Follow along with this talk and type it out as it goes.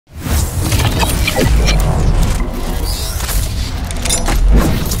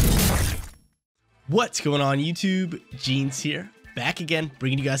What's going on YouTube? Jeans here, back again,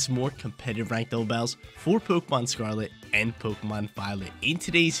 bringing you guys some more competitive ranked double battles for Pokemon Scarlet and Pokemon Violet. In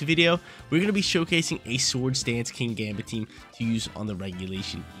today's video, we're going to be showcasing a Swords Dance Kingambit team to use on the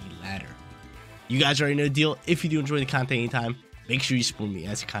Regulation E ladder. You guys already know the deal. If you do enjoy the content anytime, make sure you support me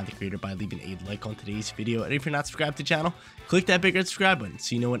as a content creator by leaving a like on today's video. And if you're not subscribed to the channel, click that big red subscribe button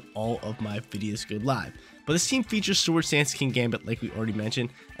so you know when all of my videos go live. But this team features Swords Dance Kingambit like we already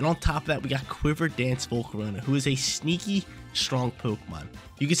mentioned, and on top of that we got Quiver Dance VOLCARONA, who is a sneaky, strong Pokemon.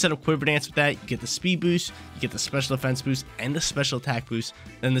 You can set up Quiver Dance with that, you get the speed boost, you get the special defense boost, and the special attack boost,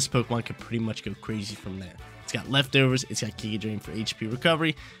 then this Pokemon can pretty much go crazy from there. It's got leftovers, it's got Giga Drain for HP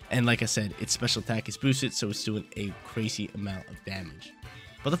recovery, and like I said, its special attack is boosted, so it's doing a crazy amount of damage.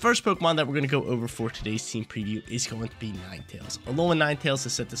 But the first Pokemon that we're going to go over for today's team preview is going to be Ninetales. Alolan Ninetales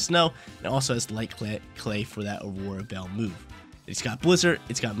is set to Snow, and also has Light Clay for that Aurora Veil move. It's got Blizzard,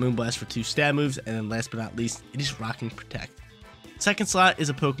 it's got Moonblast for 2 stab moves, and then last but not least, it is Rock and Protect. Second slot is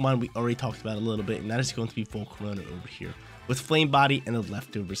a Pokemon we already talked about a little bit, and that is going to be VOLCARONA over here, with Flame Body and the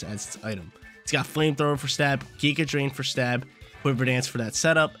leftovers as its item. It's got Flamethrower for stab, Giga Drain for stab, Quiver Dance for that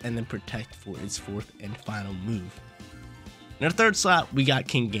setup, and then Protect for its fourth and final move. In our third slot, we got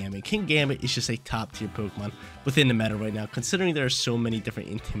Kingambit. Kingambit is just a top tier Pokemon within the meta right now, considering there are so many different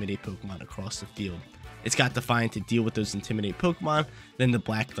Intimidate Pokemon across the field. It's got Defiant to deal with those Intimidate Pokemon, then the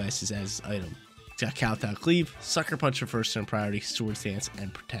Black Glasses as its item. It's got Kowtow Cleave, Sucker Punch for first turn priority, Swords Dance,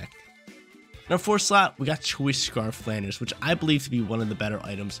 and Protect. In our fourth slot, we got Choice Scarf Landers, which I believe to be one of the better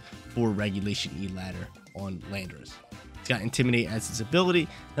items for Regulation E ladder on Landers. It's got Intimidate as its ability,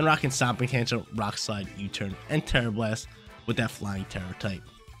 then Rock and Stomping Tantrum, Rock Slide, U-Turn, and Terra Blast with that Flying Terror type.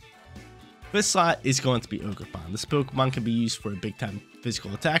 Fifth slot is going to be Ogerpon. This Pokemon can be used for a big time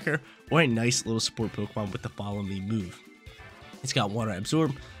physical attacker or a nice little support Pokemon with the Follow Me move. It's got Water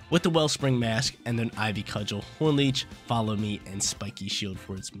Absorb with the Wellspring Mask, and then Ivy Cudgel, Horn Leech, Follow Me, and Spiky Shield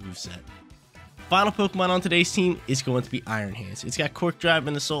for its moveset. Final Pokemon on today's team is going to be Iron Hands. It's got Cork Drive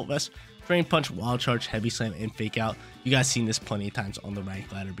and Assault Vest, Drain Punch, Wild Charge, Heavy Slam, and Fake Out. You guys seen this plenty of times on the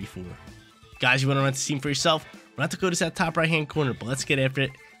rank ladder before. Guys, you want to run this team for yourself? We're not to go to that top right hand corner, but let's get after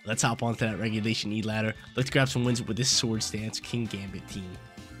it. Let's hop onto that Regulation E ladder. Let's grab some wins with this Swords Dance Kingambit team.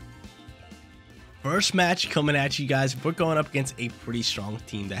 First match coming at you guys. We're going up against a pretty strong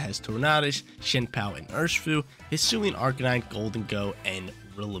team that has Tornadus, Shenpao, and Urshifu, Hisuian Arcanine, Golden Go, and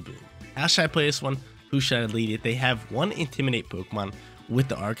Rillaboom. How should I play this one? Who should I lead it? They have one Intimidate Pokemon with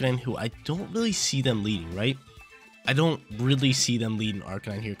the Arcanine, who I don't really see them leading, right? I don't really see them leading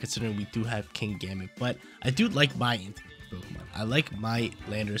Arcanine here, considering we do have Kingambit, but I do like my Intimidate Pokemon. I like my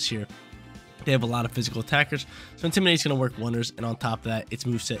Landers here. They have a lot of physical attackers, so Intimidate is going to work wonders, and on top of that, its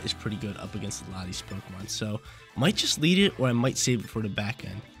moveset is pretty good up against a lot of these Pokemon, so I might just lead it, or I might save it for the back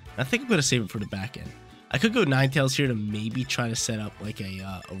end. I think I'm going to save it for the back end. I could go Ninetales here to maybe try to set up like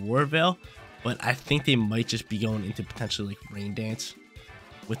a Aurora Veil, but I think they might just be going into potentially like Rain Dance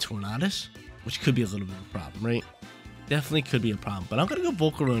with Tornadus, which could be a little bit of a problem, right? Definitely could be a problem, but I'm going to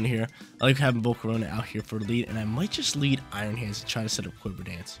go VOLCARONA here. I like having VOLCARONA out here for the lead, and I might just lead Iron Hands to try to set up Quiver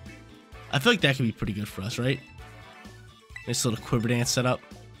Dance. I feel like that could be pretty good for us, right? Nice little Quiver Dance setup.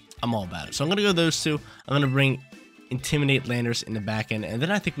 I'm all about it. So I'm going to go those two. I'm going to bring Intimidate Landers in the back end, and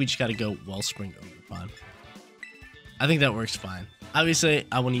then I think we just got to go Wellspring Ogerpon. I think that works fine. Obviously,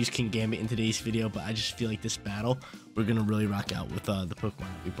 I want to use Kingambit in today's video, but I just feel like this battle, we're going to really rock out with the Pokemon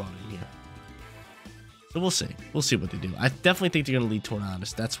that we brought in here. So we'll see. We'll see what they do. I definitely think they're going to lead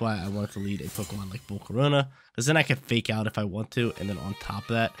Tornadus. That's why I wanted to lead a Pokemon like VOLCARONA, because then I can Fake Out if I want to, and then on top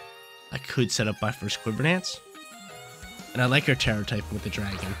of that, I could set up my first Quiver Dance. And I like our Terror type with the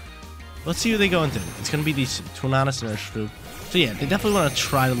Dragon. Let's see who they go into. It's going to be these Tornadus and Urshifu. So yeah, they definitely want to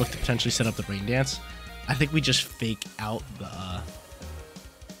try to look to potentially set up the Rain Dance. I think we just Fake Out the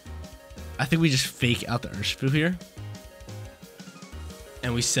Urshifu here.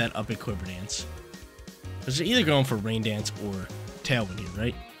 And we set up a Quiver Dance. Because they're either going for Rain Dance or Tailwind here,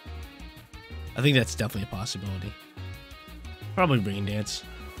 right? I think that's definitely a possibility. Probably Rain Dance.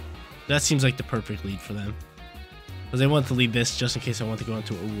 That seems like the perfect lead for them. Because they want to lead this just in case I want to go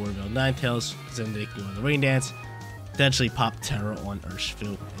into Aurora Veil Ninetales. Because then they can go on the Rain Dance. Potentially pop Terra on Urshifu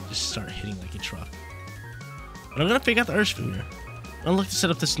and just start hitting like a truck. But I'm going to Fake Out the Urshifu here. I'm going to look to set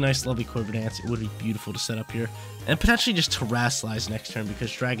up this nice lovely Quiver Dance. It would be beautiful to set up here. And potentially just Terrasilize next turn,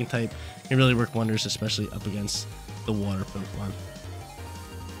 because Dragon type can really work wonders, especially up against the water Pokemon.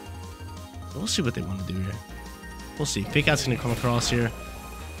 So we'll see what they want to do here. We'll see. Fake Out's going to come across here,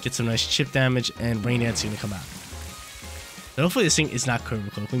 get some nice chip damage, and Rain Dance is going to come out. So hopefully this thing is not Quiver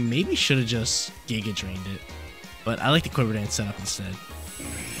Cloak. We maybe should have just Giga Drained it. But I like the Quiver Dance setup instead.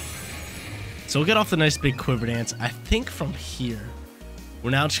 So we'll get off the nice big Quiver Dance. I think from here, we're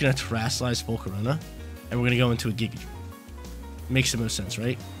now just going to Terrasilize VOLCARONA, and we're going to go into a Giga Drain. Makes the most sense,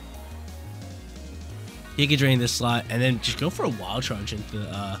 right? Giga Drain this slot, and then just go for a Wild Charge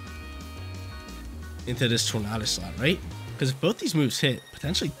into this Tornado slot, right? Because if both these moves hit,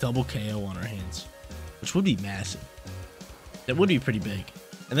 potentially double KO on our hands, which would be massive. That would be pretty big.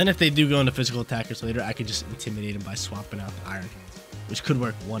 And then if they do go into physical attackers later, I could just intimidate them by swapping out the Iron Hands, which could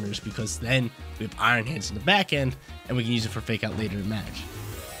work wonders because then we have Iron Hands in the back end, and we can use it for fake out later in the match.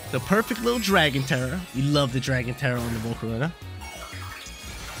 The perfect little Dragon Terror. We love the Dragon Terror on the VOLCARONA.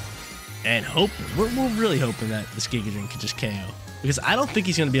 And we're really hoping that this Giga Drain can just KO. Because I don't think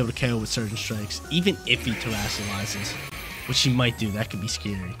he's going to be able to KO with Surging Strikes, even if he Terrasilizes, which he might do. That could be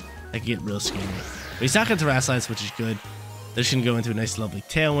scary. That could get real scary. But he's not going to Terrasilize, which is good. They're just going to go into a nice, lovely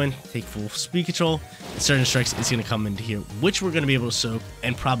Tailwind, take full speed control, and Surging Strikes is going to come into here, which we're going to be able to soak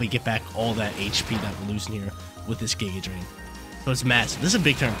and probably get back all that HP that we're losing here with this Giga Drain. So it's massive. This is a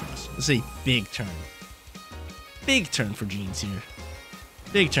big turn for us. This is a big turn. Big turn for Jeans here.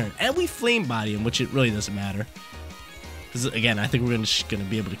 Big turn. And we Flame Body him, which it really doesn't matter. Because, again, I think we're just going to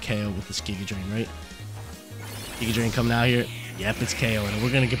be able to KO with this Giga Drain, right? Giga Drain coming out here. Yep, it's KO. And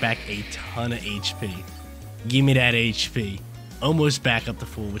we're going to get back a ton of HP. Give me that HP. Almost back up to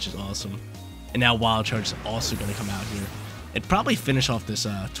full, which is awesome. And now Wild Charge is also going to come out here. And probably finish off this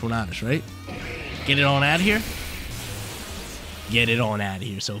Tornadus, right? Get it on out of here. Get it on out of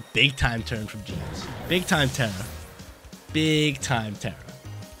here. So, big time turn from Jeans. Big time Terror. Big time Terror.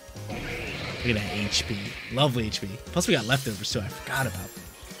 Look at that HP. Lovely HP. Plus, we got leftovers, too. I forgot about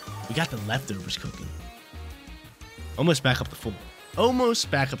that. We got the leftovers cooking. Almost back up to full.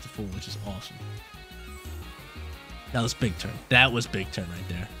 Almost back up to full, which is awesome. That was big turn. That was big turn right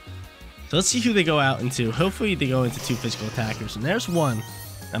there. So let's see who they go out into. Hopefully, they go into 2 physical attackers. And there's one.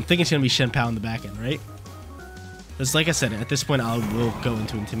 I'm thinking it's going to be Shen Pao in the back end, right? Because, like I said, at this point, I will go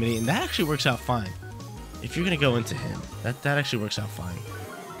into Intimidate. And that actually works out fine. If you're going to go into him, that actually works out fine.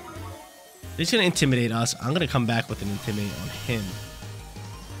 He's going to Intimidate us. I'm going to come back with an Intimidate on him.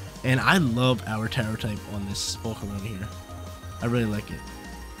 And I love our Terror type on this VOLCARONA here. I really like it.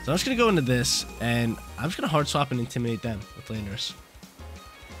 So I'm just going to go into this, and I'm just going to hard swap and Intimidate them with Landers.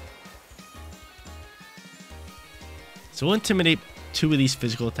 So we'll Intimidate 2 of these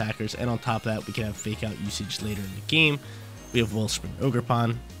physical attackers, and on top of that, we can have Fake Out usage later in the game. We have Wellspring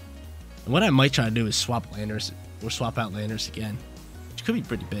Ogerpon. And what I might try to do is swap Landers, or swap out Landers again, which could be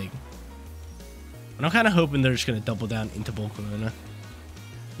pretty big. But I'm kind of hoping they're just going to double down into VOLCARONA,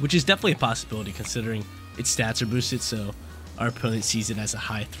 which is definitely a possibility considering its stats are boosted, so our opponent sees it as a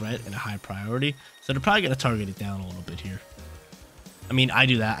high threat and a high priority. So they're probably going to target it down a little bit here. I mean, I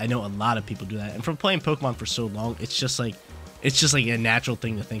do that. I know a lot of people do that. And from playing Pokemon for so long, it's just like a natural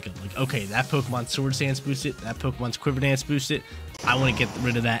thing to think of. Like, okay, that Pokemon Sword Dance boosted, that Pokemon's Quiver Dance boosted. I want to get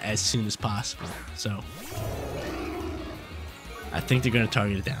rid of that as soon as possible. So I think they're going to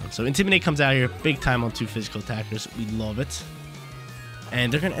target it down. So Intimidate comes out here, big time on 2 physical attackers. We love it.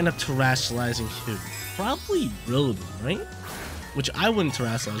 And they're going to end up Terrasilizing who? Probably Rillaboom, right? Which I wouldn't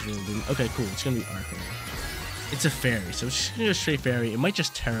Terrasilize Rillaboom. Okay, cool. It's going to be Arcanine. It's a Fairy, so it's just going to go straight Fairy. It might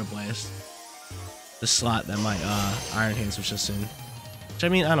just Terra Blast the slot that my Iron Hands was just in. Which, I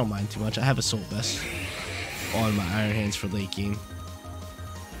mean, I don't mind too much. I have Assault Vest on my Iron Hands for late game.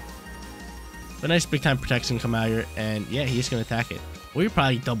 But nice big time protection come out here, and yeah, he's going to attack it. Or you're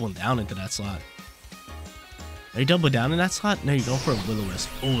probably doubling down into that slot. Are you doubling down in that slot? No, you're going for a Will-O-Wisp.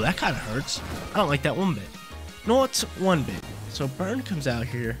 Oh, that kind of hurts. I don't like that one bit. No, it's 1 bit. So Burn comes out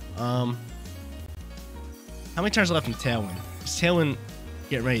here. How many turns left in Tailwind? Is Tailwind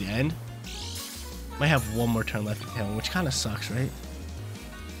getting ready to end? Might have 1 more turn left in Tailwind, which kind of sucks, right? It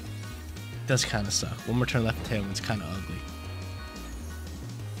does kind of suck. 1 more turn left in Tailwind's kind of ugly.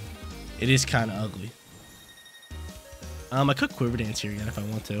 It is kind of ugly. I could Quiver Dance here again if I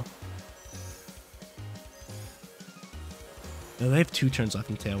want to. No, they have 2 turns left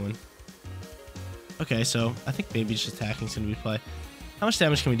in Tailwind. Okay, so I think maybe just attacking is going to be play. How much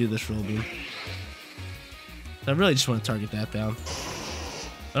damage can we do this Rillaboom? I really just want to target that down.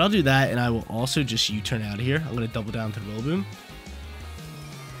 But I'll do that, and I will also just U-turn out of here. I'm going to double down to Rillaboom.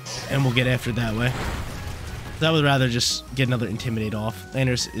 And we'll get after it that way. So I would rather just get another Intimidate off.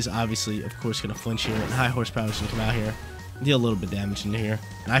 Landers is obviously, of course, going to flinch here. And High Horsepower is going to come out here and deal a little bit of damage into here.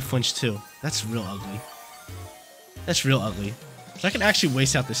 And I flinch too. That's real ugly. That's real ugly. So I can actually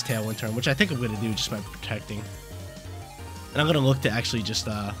waste out this Tailwind turn, which I think I'm going to do just by protecting. And I'm going to look to actually just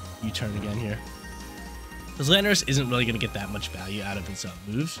U-turn again here. Because Landorus isn't really going to get that much value out of his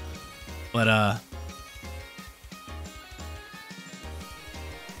moves. But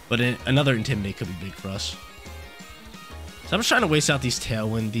But another Intimidate could be big for us. So I'm just trying to waste out these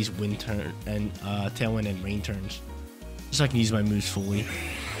Tailwind, Tailwind and Rain turns. Just so I can use my moves fully.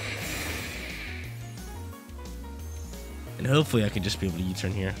 And hopefully I can just be able to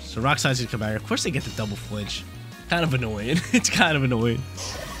U-turn here. So Rock Slide's gonna come out here. Of course they get the double flinch. Kind of annoying. It's kind of annoying.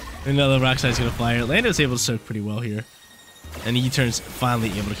 Another Rock Slide's gonna fly here. Lando's able to soak pretty well here. And the U-turn's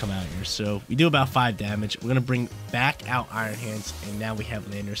finally able to come out here. So we do about 5 damage. We're gonna bring back out Iron Hands, and now we have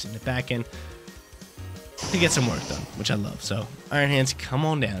Landers in the back end to get some work done, which I love. So Iron Hands, come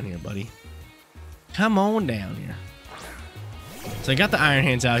on down here, buddy. Come on down here. So I got the Iron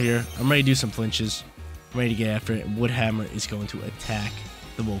Hands out here. I'm ready to do some flinches. I'm ready to get after it. Woodhammer is going to attack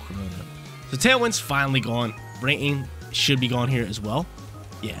the VOLCARONA. So Tailwind's finally gone. Rain should be gone here as well.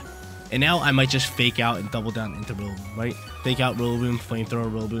 Yeah. And now I might just fake out and double down into Rillaboom, right? Fake out Rillaboom,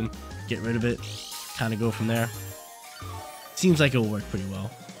 Flamethrower Rillaboom, get rid of it, kind of go from there. Seems like it will work pretty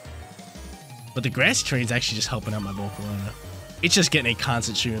well. But the Grassy Terrain's actually just helping out my VOLCARONA. It's just getting a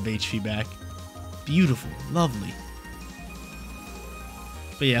constant stream of HP back. Beautiful, lovely.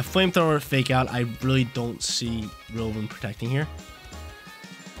 But yeah, Flamethrower, fake out. I really don't see Rillaboom protecting here.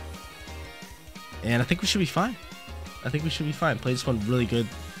 And I think we should be fine. I think we should be fine. Play this one really good.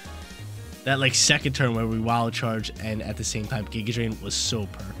 That like second turn where we Wild Charge and at the same time Giga Drain was so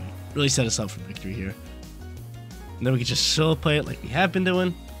perfect. Really set us up for victory here. And then we can just solo play it like we have been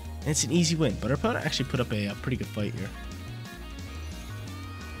doing. And it's an easy win. But our opponent actually put up a pretty good fight here.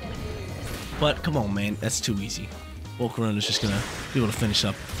 But come on, man. That's too easy. VOLCARONA's just going to be able to finish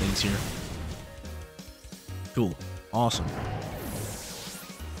up things here. Cool. Awesome.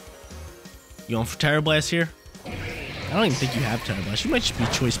 You going for Terra Blast here? I don't even think you have Terra Blast. You might just be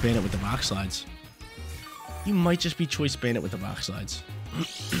Choice Bandit with the Rock Slides. You might just be Choice Bandit with the Rock Slides.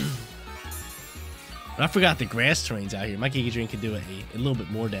 But I forgot the Grass Terrain's out here. My Giga Drain could do a little bit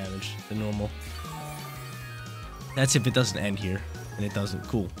more damage than normal. That's if it doesn't end here. And it doesn't.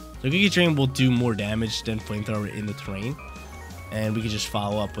 Cool. So Giga Drain will do more damage than Flamethrower in the terrain. And we can just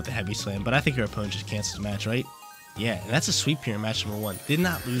follow up with a Heavy Slam. But I think our opponent just cancels the match, right? Yeah, and that's a sweep here in match number 1. Did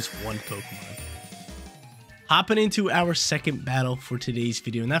not lose one Pokemon. Hopping into our second battle for today's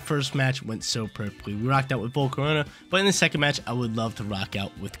video, and that first match went so perfectly. We rocked out with VOLCARONA, but in the second match, I would love to rock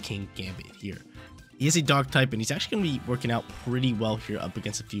out with Kingambit here. He is a Dark type, and he's actually going to be working out pretty well here up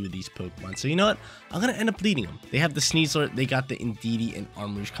against a few of these Pokemon. So you know what? I'm going to end up leading him. They have the Sneasler, they got the Indeedee and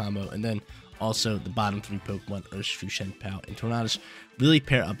Armrouge combo, and then also the bottom 3 Pokemon, Urshifu, Shenpao, and Tornadus really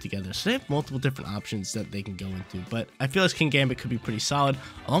pair up together. So they have multiple different options that they can go into. But I feel like Kingambit could be pretty solid.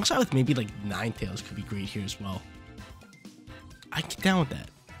 Alongside with maybe like Ninetales could be great here as well. I can get down with that.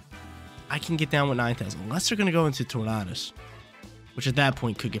 I can get down with Ninetales. Unless they're going to go into Tornadus. Which at that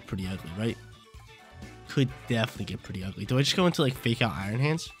point could get pretty ugly, right? Could definitely get pretty ugly. Do I just go into like fake out Iron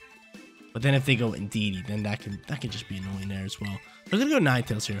Hands? But then if they go Indeedee, then that can just be annoying there as well. So I'm going to go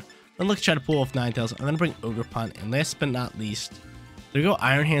Ninetales here. I'm going to try to pull off Ninetales. I'm going to bring Ogerpon. And last but not least, there go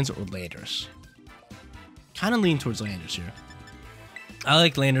Iron Hands or Landers. Kind of lean towards Landers here. I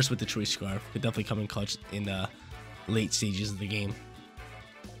like Landers with the Choice Scarf. Could definitely come in clutch in the late stages of the game.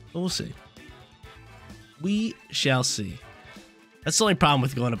 But we'll see. We shall see. That's the only problem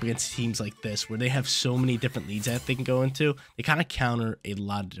with going up against teams like this, where they have so many different leads that they can go into. They kind of counter a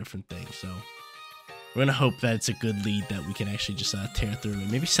lot of different things. So we're going to hope that it's a good lead that we can actually just tear through and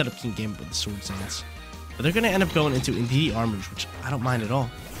maybe set up Kingambit with the Sword Dance. But they're going to end up going into Indeedee Armrouge, which I don't mind at all.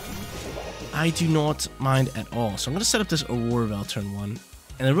 I do not mind at all. So I'm going to set up this Aurora Veil turn 1.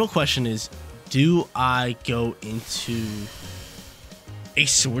 And the real question is, do I go into a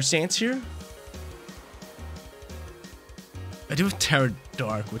Sword Dance here? I do have Terra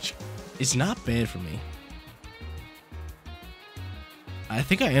Dark, which is not bad for me. I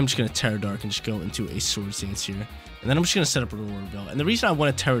think I am just going to Terra Dark and just go into a Sword Dance here. And then I'm just going to set up a Aurora Veil. And the reason I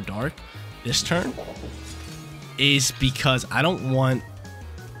want to Terra Dark this turn is because I don't want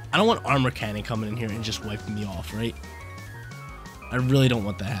Armor Cannon coming in here and just wiping me off, right? I really don't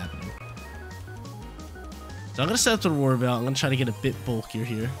want that happening. So I'm going to set up the Aurora Veil. I'm going to try to get a bit bulkier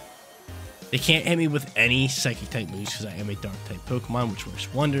here. They can't hit me with any Psychic type moves because I am a Dark type Pokemon, which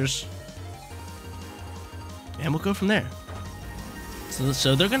works wonders. And we'll go from there.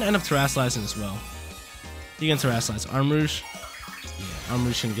 So they're going to end up Terraslizing as well. You can Terraslize Armrouge. Yeah,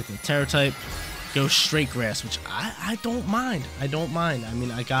 Armrouge going to get the Terra type. Go straight Grass, which I don't mind. I don't mind. I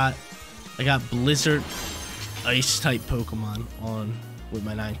mean, I got Blizzard Ice type Pokemon on with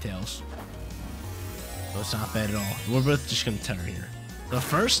my Ninetales. So it's not bad at all. We're both just going to Terra here. The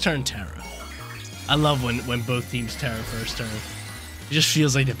first turn Terra. I love when both teams Terra first turn. It just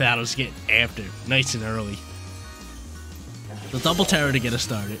feels like the battle's getting after nice and early. The double terror to get us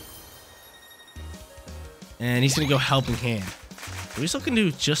started. And he's going to go Helping Hand. He's looking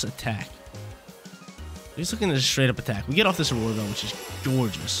to just attack. He's looking to just straight up attack. We get off this Aurora, which is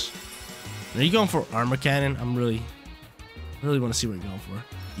gorgeous. Are you going for Armor Cannon? I'm really want to see what you're going for.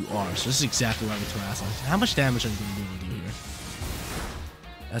 You are. So this is exactly why we Terrasilize. How much damage are you going to be able to do here?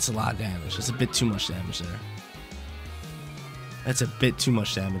 That's a lot of damage. That's a bit too much damage there. That's a bit too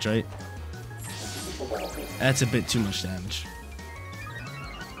much damage, right? That's a bit too much damage.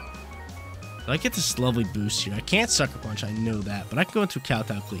 So I get this lovely boost here. I can't Sucker Punch, I know that, but I can go into a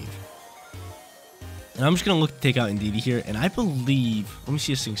Kowtow Cleave. And I'm just going to look to take out Indeedee here, and I believe... Let me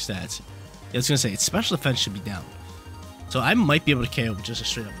see this thing's stats. Yeah, I was going to say, its special defense should be down. So I might be able to KO with just a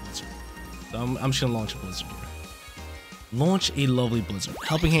straight up Blizzard. So I'm just going to launch a Blizzard here. Launch a lovely Blizzard.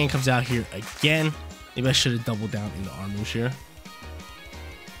 Helping Hand comes out here again. Maybe I should have doubled down into Armouge here.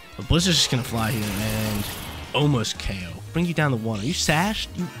 But Blizzard's just going to fly here and almost KO. Bring you down to 1. Are you sashed?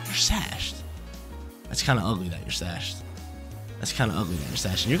 You're sashed. That's kind of ugly that you're sashed. That's kind of ugly that you're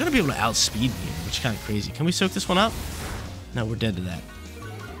sashed. And you're going to be able to outspeed me here, which is kind of crazy. Can we soak this one up? No, we're dead to that.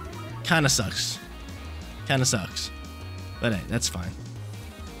 Kind of sucks. Kind of sucks. But hey, that's fine.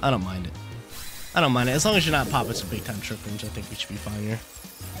 I don't mind it. I don't mind it. As long as you're not popping some big time Trick Rooms, I think we should be fine here.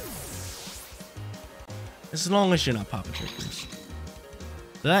 As long as you're not popping Trick Rooms.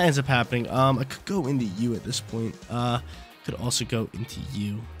 So that ends up happening. I could go into you at this point. Could also go into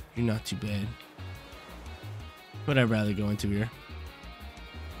you. You're not too bad. What would I rather go into here?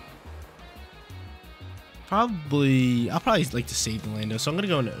 I'll probably like to save the Lando, so I'm gonna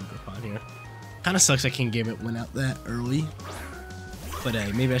go into Ogerpon here. Kind of sucks I can't game it went out that early, but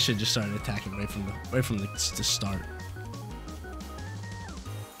hey, maybe I should just start attacking right from the start.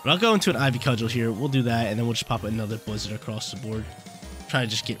 But I'll go into an Ivy Cudgel here. We'll do that, and then we'll just pop another Blizzard across the board. Try to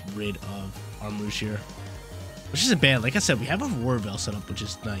just get rid of Armouge here, which isn't bad. Like I said, we have a Roar Veil set up, which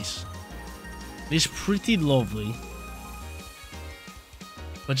is nice. It's pretty lovely.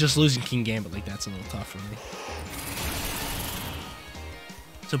 But just losing Kingambit like that's a little tough for me.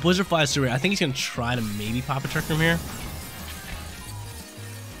 So Blizzard flies through here. I think he's going to try to maybe pop a Trick Room here.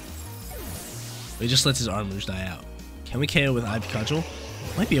 But he just lets his Armouge die out. Can we KO with Ivy Cudgel?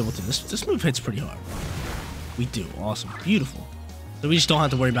 Might be able to. This move hits pretty hard. We do. Awesome. Beautiful. So we just don't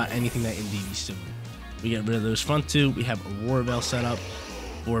have to worry about anything that Indeedee's doing. We get rid of those front two. We have a Roar Veil set up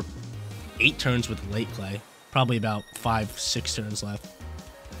for 8 turns with Late Play. Probably about 5-6 turns left.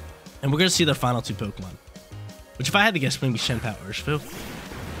 And we're going to see their final 2 Pokemon. Which if I had to guess, maybe Shenpao Urshifu.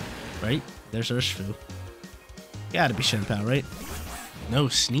 Right? There's Urshifu. Gotta be Shenpao, right? No,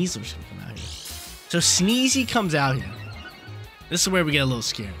 Sneasler's going to come out here. So Sneezy comes out here. This is where we get a little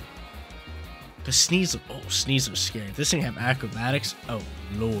scared. Because Sneasler's scary. If this thing have acrobatics, oh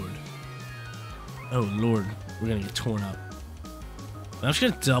lord. Oh lord. We're going to get torn up. But I'm just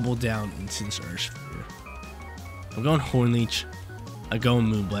going to double down into this Urshifu here. I'm going Horn Leech. I go in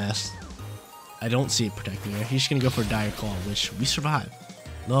Moonblast. I don't see it protecting her. He's just going to go for a Dire Claw, which we survive.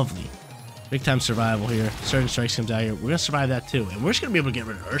 Lovely. Big time survival here. Surging Strikes comes out here. We're going to survive that too. And we're just going to be able to get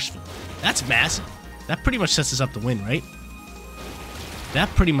rid of Urshifu. That's massive. That pretty much sets us up to win, right? That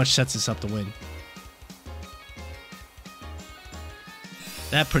pretty much sets us up to win.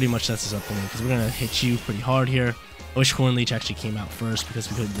 That pretty much sets us up to win because we're going to hit you pretty hard here. I wish Horn Leech actually came out first because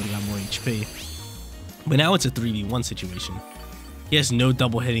we could have got more HP. But now it's a 3v1 situation. He has no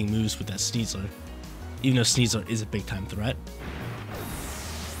double hitting moves with that Sneasler. Even though Sneasler is a big time threat.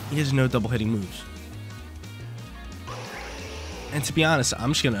 He has no double hitting moves. And to be honest,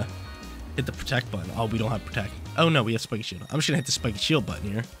 I'm just going to hit the Protect button. Oh, we don't have Protect. Oh no, we have Spiky Shield. I'm just going to hit the Spiky Shield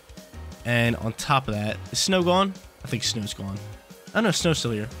button here. And on top of that, is Snow gone? I think Snow's gone. Oh no, Snow's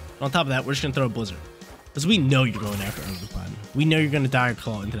still here. On top of that, we're just going to throw a Blizzard. Because we know you're going after Ogerpon. We know you're going to Dire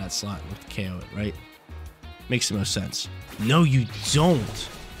Claw into that slot with KO it, right? Makes the most sense. No, you don't.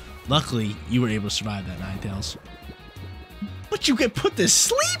 Luckily, you were able to survive that Ninetales. But you get put to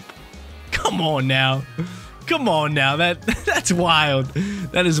sleep? Come on now. Come on now. That's wild.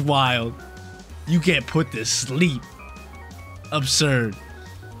 That is wild. You get put to sleep. Absurd.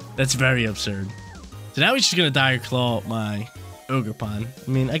 That's very absurd. So now we're just going to Dire Claw my Ogerpon.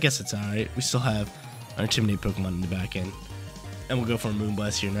 I mean, I guess it's alright. We still have our Intimidate Pokemon in the back end. And we'll go for a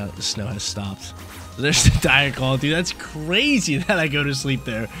Moonblast here now that the snow has stopped. So there's the Dire Claw, dude. That's crazy that I go to sleep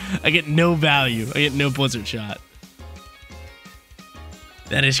there. I get no value. I get no Blizzard shot.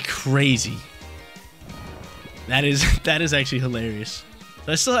 That is crazy. That is actually hilarious.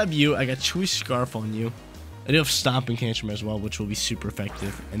 So I still have you. I got Choice Scarf on you. I do have Stomping Tantrum as well, which will be super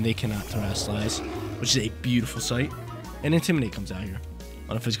effective. And they cannot Terrasilize, which is a beautiful sight. And Intimidate comes out here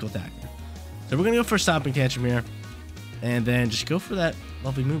on a physical attack. So we're going to go for Stomping Tantrum here. And then just go for that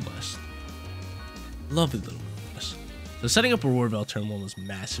lovely Moonblast. Lovely little Moonblast. So setting up a Roar Veil turn 1 was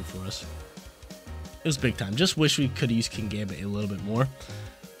massive for us. It was big time. Just wish we could have used Kingambit a little bit more.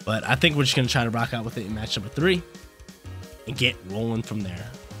 But I think we're just going to try to rock out with it in match number 3. And get rolling from there.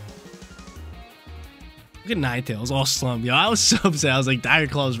 Look at Ninetales all slumped. Yo, I was so upset. I was like, Dire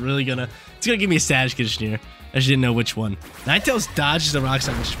Claw is really going to... It's going to give me a status conditioner. I just didn't know which one. Ninetales dodges the Rock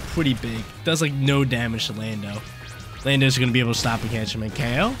Slide, which is pretty big. Does like no damage to Lando. Lando's going to be able to stop and catch him and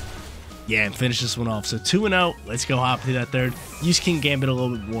KO. Yeah, and finish this one off. So 2-0. Let's go hop to that third. Use Kingambit a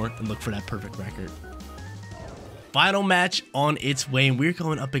little bit more and look for that perfect record. Final match on its way, and we're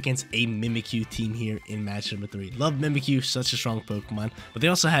going up against a Mimikyu team here in match number 3. Love Mimikyu, such a strong Pokemon, but they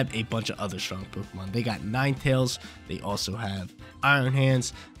also have a bunch of other strong Pokemon. They got Ninetales, they also have Iron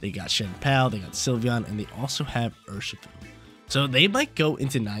Hands, they got Shenpal, they got Sylveon, and they also have Urshifu. So they might go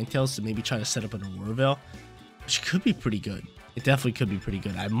into Ninetales to maybe try to set up an Aurora Veil, which could be pretty good. It definitely could be pretty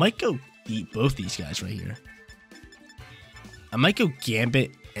good. I might go eat both these guys right here. I might go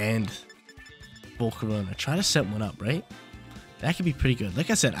Gambit and VOLCARONA. Try to set one up, right? That could be pretty good. Like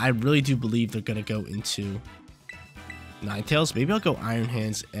I said, I really do believe they're going to go into Ninetales. Maybe I'll go Iron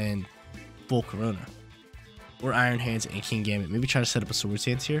Hands and VOLCARONA. Or Iron Hands and Kingambit. Maybe try to set up a Swords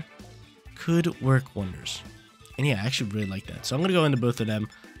Dance here. Could work wonders. And yeah, I actually really like that. So I'm going to go into both of them.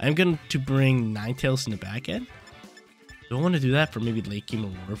 I'm going to bring Ninetales in the back end. Do I want to do that for maybe late game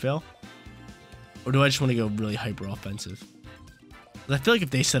Aurora Veil? Or do I just want to go really hyper offensive? I feel like if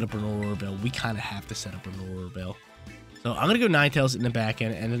they set up an Aurora Veil, we kind of have to set up an Aurora Veil. So I'm going to go Ninetales in the back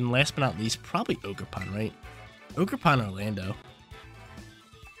end. And then last but not least, probably Ogerpon, right? Ogerpon or Lando.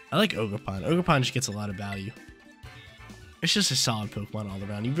 I like Ogerpon. Ogerpon just gets a lot of value. It's just a solid Pokemon all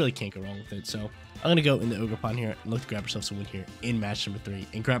around. You really can't go wrong with it. So I'm going to go into Ogerpon here and look to grab ourselves a win here in match number 3.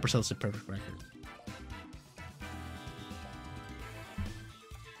 And grab ourselves a perfect record.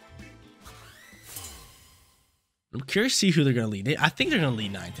 I'm curious to see who they're going to lead. I think they're going to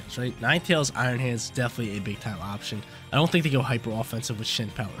lead Ninetales, right? Ninetales, Iron Hands, definitely a big-time option. I don't think they go hyper-offensive with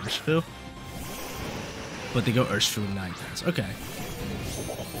Shenpal or Urshifu. But they go Urshifu and Ninetales. Okay.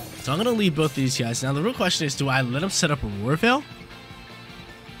 So I'm going to lead both these guys. Now, the real question is, do I let them set up a Aurora Veil?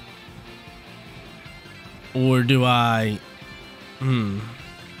 Or do I...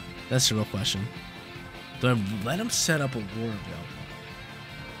 That's the real question. Do I let them set up a Aurora Veil?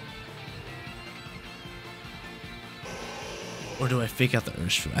 Or do I fake out the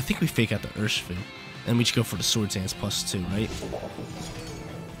Urshifu? I think we fake out the Urshifu. And we just go for the Swords Dance +2, right?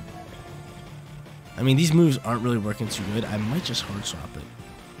 I mean, these moves aren't really working too good. I might just hard swap it.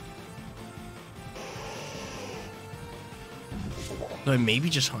 Do I maybe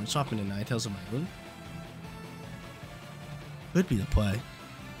just hard swap into Ninetales of my own? Could be the play.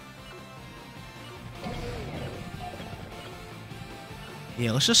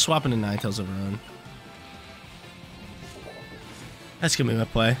 Yeah, let's just swap into Ninetales of our own. That's going to be my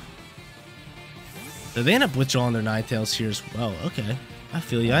play. So they end up withdrawing their Ninetales here as well. Okay. I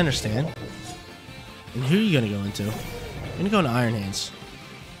feel you. I understand. And who are you going to go into? I'm going to go into Iron Hands.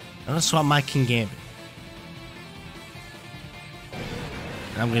 I'm going to swap my Kingambit.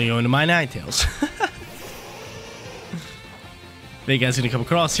 I'm going to go into my Ninetales. Big guy's going to come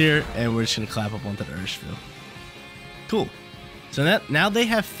across here, and we're just going to clap up onto the Urshifu. Cool. So now they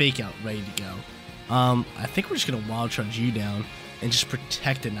have Fake Out ready to go. I think we're just going to Wild Charge you down and just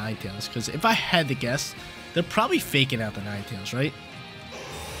protect the Ninetales. Because if I had to guess, they're probably faking out the Ninetales, right?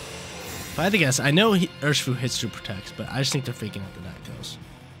 If I had to guess, I know Urshifu hits through protects, but I just think they're faking out the Ninetales.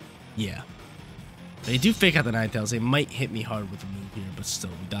 Yeah. They do fake out the Ninetales. They might hit me hard with the move here, but still,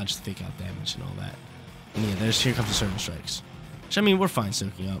 we dodge the fake out damage and all that. And yeah, here comes the Certain Strikes. Which, I mean, we're fine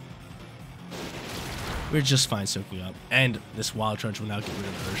soaking up. We're just fine soaking up. And this Wild Charge will now get rid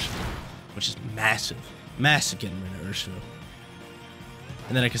of Urshifu, which is massive. Massive getting rid of Urshifu.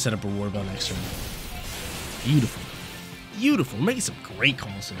 And then I can set up a War Bell next turn. Beautiful. Beautiful. We're making some great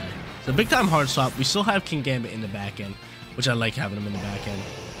calls today. So big time hard swap. We still have Kingambit in the back end, which I like having him in the back end.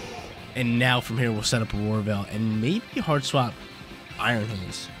 And now from here, we'll set up a War Veil and maybe hard swap Iron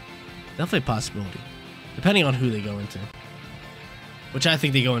Hands. Definitely a possibility, depending on who they go into. Which I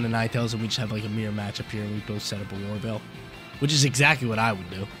think they go into Ninetales and we just have like a mirror matchup here and we both set up a War Veil, which is exactly what I would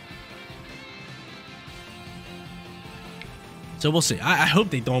do. So we'll see. I hope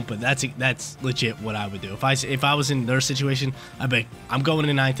they don't, but that's legit what I would do. If I was in their situation, I'd be like, I'm going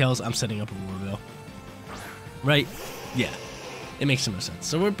into Ninetales, I'm setting up a War Veil. Right? Yeah. It makes no sense.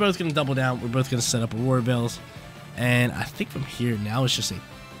 So we're both going to double down. We're both going to set up a War Veils. And I think from here, now it's just a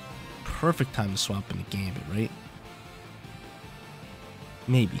perfect time to swap into Gambit, right?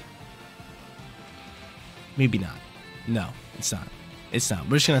 Maybe. Maybe not. No, it's not. It's not.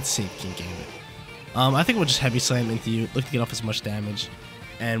 We're just gonna have to save King Gambit. I think we'll just heavy slam into you, look to get off as much damage,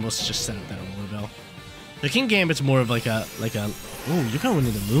 and we'll just set up that Aurora Bell. The King Gambit's more of like a. Oh, you're going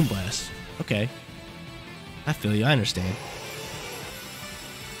into the Moonblast. Okay. I feel you. I understand.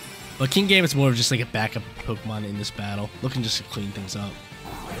 But King Gambit's more of just like a backup Pokemon in this battle, looking just to clean things up.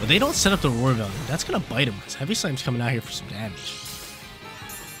 But they don't set up the Aurora Bell. That's gonna bite him because Heavy Slam's coming out here for some damage.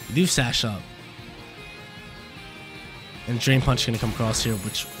 We do sash up. And Drain Punch is gonna come across here,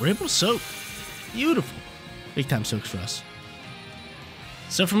 which we're able to soak. Beautiful. Big time soaks for us.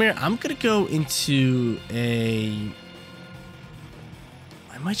 So from here, I'm gonna go into a...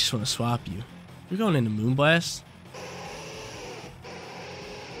 I might just want to swap you. You're going into Moonblast.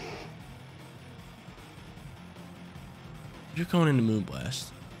 You're going into Moonblast.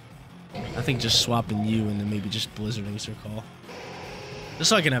 I think just swapping you and then maybe just Blizzarding's their call. Just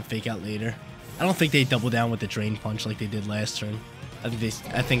so I can have Fake Out later. I don't think they double down with the Drain Punch like they did last turn. I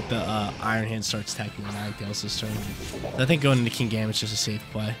think the Iron Hand starts attacking the Ninetales this turn. So I think going into King Gambit's just a safe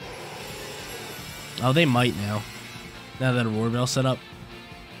play. Oh, they might now. Now that Aurora Bell set up.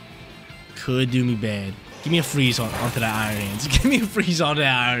 Could do me bad. Give me a freeze onto that Iron Hands. Give me a freeze onto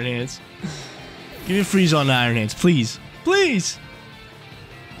that Iron Hands. Give me a freeze on the Iron Hands, please. Please.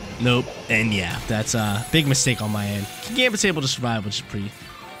 Nope. And yeah, that's a big mistake on my end. King Gambit's able to survive, which is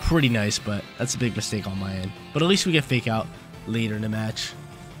pretty nice, but that's a big mistake on my end. But at least we get Fake Out later in the match.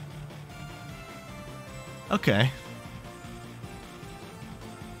 Okay.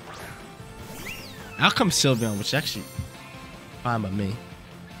 Out comes Sylveon, which is actually fine by me.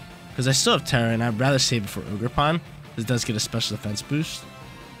 Because I still have Terra, and I'd rather save it for Ogerpon. This does get a special defense boost.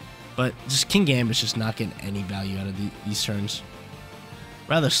 But just King Gambit's just not getting any value out of these turns.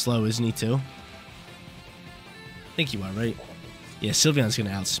 Rather slow, isn't he, too? I think you are, right? Yeah, Sylveon's going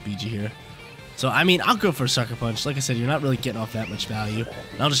to outspeed you here. So, I mean, I'll go for a Sucker Punch. Like I said, you're not really getting off that much value.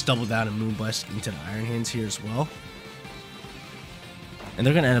 And I'll just double down and Moonblast into the Iron Hands here as well. And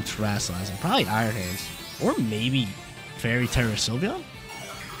they're going to end up terrestrializing. Probably Iron Hands. Or maybe Fairy Terra Sylveon?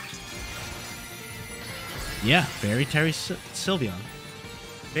 Yeah, Fairy Terra Sylveon.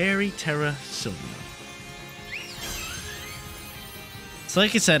 Fairy Terra Sylveon. So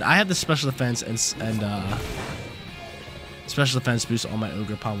like I said, I have the special defense and special defense boost on my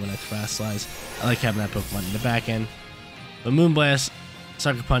Ogerpon when I terrestrialize. I like having that Pokemon in the back end. But Moonblast,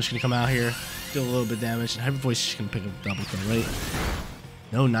 Sucker Punch can come out here, do a little bit of damage, and Hyper Voice is going to pick up a double kill, right?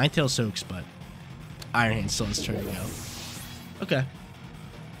 No, Ninetale soaks, but Iron Hand still has his turn to go. Okay.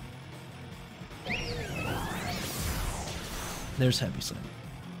 There's Heavy Slam.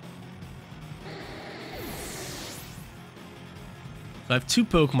 So I have 2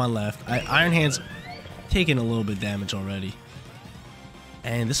 Pokemon left. Iron Hand's taking a little bit of damage already.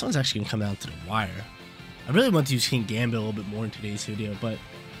 And this one's actually going to come down to the wire. I really want to use King Gambit a little bit more in today's video, but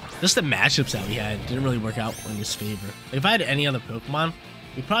just the matchups that we had didn't really work out in his favor. Like if I had any other Pokemon,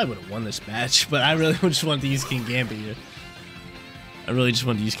 we probably would have won this match, but I really just wanted to use King Gambit here. I really just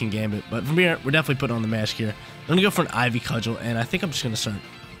wanted to use King Gambit, but from here, we're definitely putting on the mask here. I'm going to go for an Ivy Cudgel, and I think I'm just going to start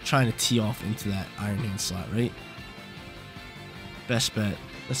trying to tee off into that Iron Hand slot, right? Best bet.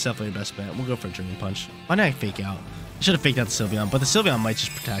 That's definitely the best bet. We'll go for a Drain Punch. Why not Fake Out? I should have faked out the Sylveon, but the Sylveon might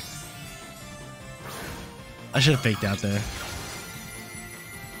just protect. I should have faked out there.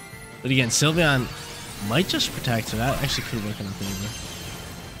 But again, Sylveon might just protect, so that actually could work in our favor.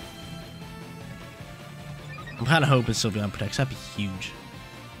 I'm kind of hoping Sylveon protects. That'd be huge.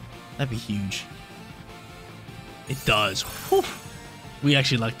 That'd be huge. It does. Whew. We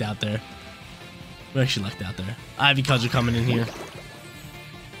actually lucked out there. We actually lucked out there. Ivy Cudgel coming in here.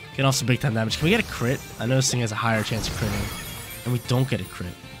 Get off some big time damage. Can we get a crit? I know this thing has a higher chance of critting. And we don't get a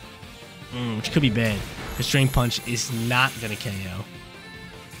crit. Which could be bad. Because Drain Punch is not going to KO.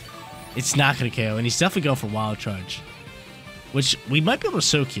 It's not going to KO. And he's definitely going for Wild Charge. Which we might be able to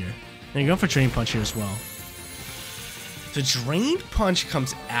soak here. And you're going for Drain Punch here as well. The Drain Punch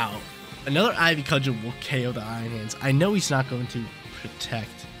comes out. Another Ivy Cudgel will KO the Iron Hands. I know he's not going to protect.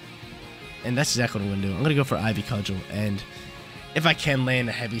 And that's exactly what I'm going to do. I'm going to go for Ivy Cudgel. And if I can land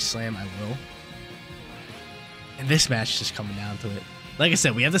a Heavy Slam, I will. And this match is just coming down to it. Like I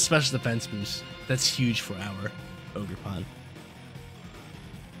said, we have the special defense boost. That's huge for our Ogerpon.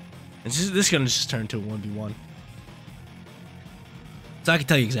 And this is going to just turn into a 1v1. So I can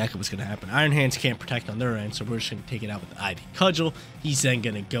tell you exactly what's going to happen. Iron Hands can't protect on their end, so we're just going to take it out with Ivy Cudgel. He's then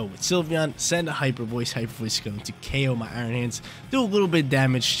going to go with Sylveon, send a Hyper Voice. Hyper Voice is going to KO my Iron Hands, do a little bit of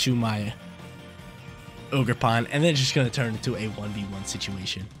damage to my Ogerpon, and then it's just going to turn into a 1v1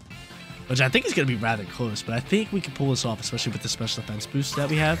 situation. Which I think is going to be rather close, but I think we can pull this off, especially with the special defense boost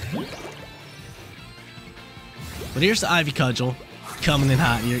that we have. But here's the Ivy Cudgel coming in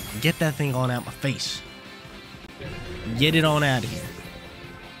hot here. Get that thing on out my face. Get it on out of here.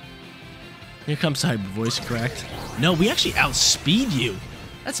 Here comes Hybrid Voice, correct? No, we actually outspeed you.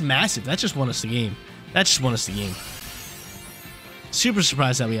 That's massive. That just won us the game. That just won us the game. Super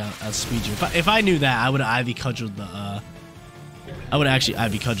surprised that we outspeed you. If I knew that, I would have Ivy Cudgeled the I would actually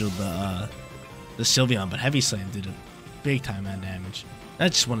Ivy Cudgeled the Sylveon, but Heavy Slam did a big time amount of damage.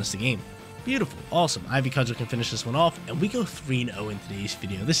 That just won us the game. Beautiful. Awesome. Ivy Cudgel can finish this one off, and we go 3-0 in today's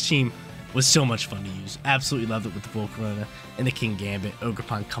video. This team was so much fun to use. Absolutely loved it with the VOLCARONA and the Kingambit.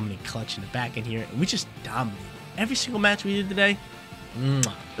 Ogerpon coming in clutch in the back end here, and we just dominated. Every single match we did today,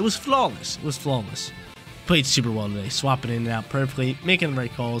 it was flawless. It was flawless. Played super well today, swapping in and out perfectly, making the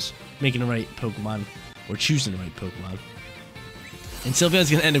right calls, making the right Pokemon, or choosing the right Pokemon. And Sylveon's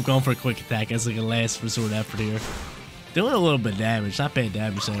going to end up going for a quick attack as like a last resort effort here. Doing a little bit of damage, not bad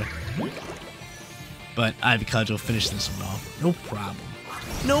damage there. But Ivy Cudgel finished this one off. No problem.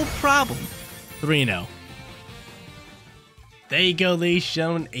 No problem. 3-0. There you go, ladies and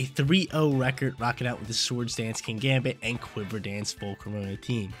gentlemen. A 3-0 record, rocking out with the Swords Dance Kingambit and Quiver Dance VOLCARONA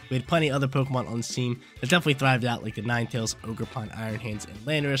team. We had plenty of other Pokemon on this team that definitely thrived out, like the Ninetales, Ogerpon, Iron Hands, and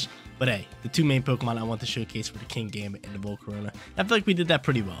Landorus. But hey, the two main Pokemon I want to showcase were the Kingambit and the VOLCARONA. I feel like we did that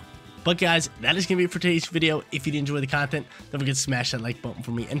pretty well. But guys, that is going to be it for today's video. If you did enjoy the content, don't forget to smash that like button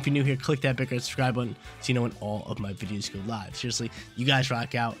for me. And if you're new here, click that big red subscribe button so you know when all of my videos go live. Seriously, you guys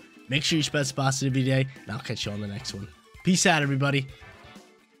rock out. Make sure you spread positivity today, and I'll catch you on the next one. Peace out, everybody.